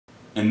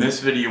In this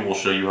video we'll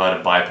show you how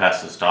to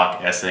bypass the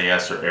stock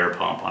SAS or air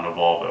pump on a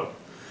Volvo.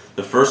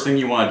 The first thing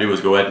you want to do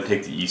is go ahead and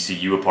take the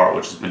ECU apart,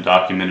 which has been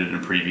documented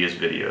in previous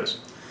videos.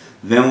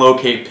 Then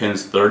locate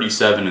pins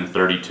 37 and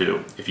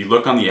 32. If you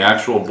look on the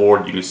actual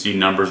board you can see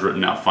numbers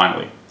written out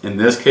finally. In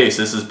this case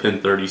this is pin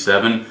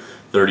 37,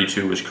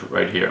 32 is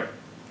right here.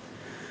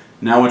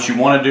 Now what you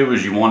want to do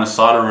is you want to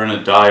solder in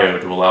a diode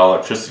to allow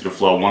electricity to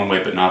flow one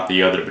way but not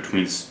the other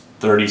between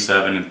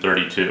 37 and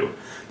 32.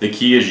 The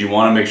key is you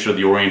want to make sure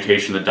the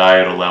orientation of the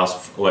diode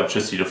allows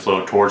electricity to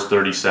flow towards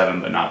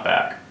 37 but not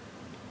back.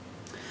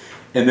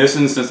 In this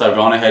instance I've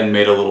gone ahead and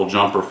made a little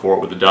jumper for it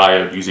with the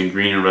diode using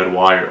green and red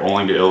wire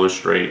only to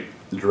illustrate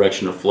the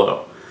direction of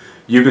flow.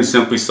 You can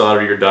simply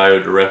solder your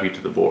diode directly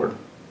to the board.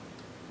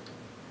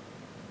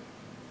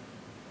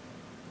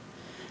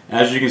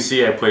 As you can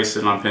see, I placed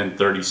it on pin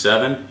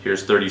 37.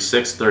 Here's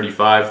 36,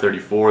 35,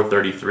 34,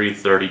 33,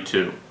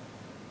 32.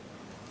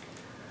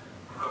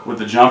 With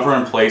the jumper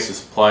in place,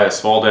 apply a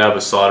small dab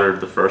of solder to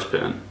the first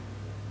pin.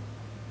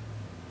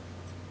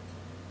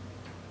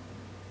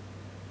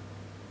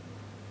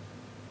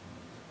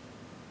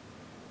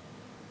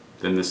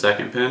 Then the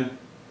second pin.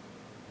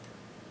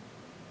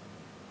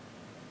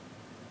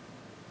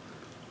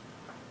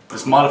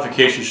 This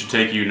modification should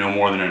take you no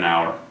more than an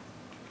hour.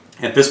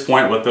 At this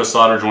point, let those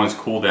solder joints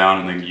cool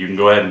down and then you can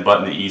go ahead and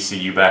button the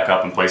ECU back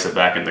up and place it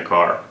back in the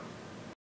car.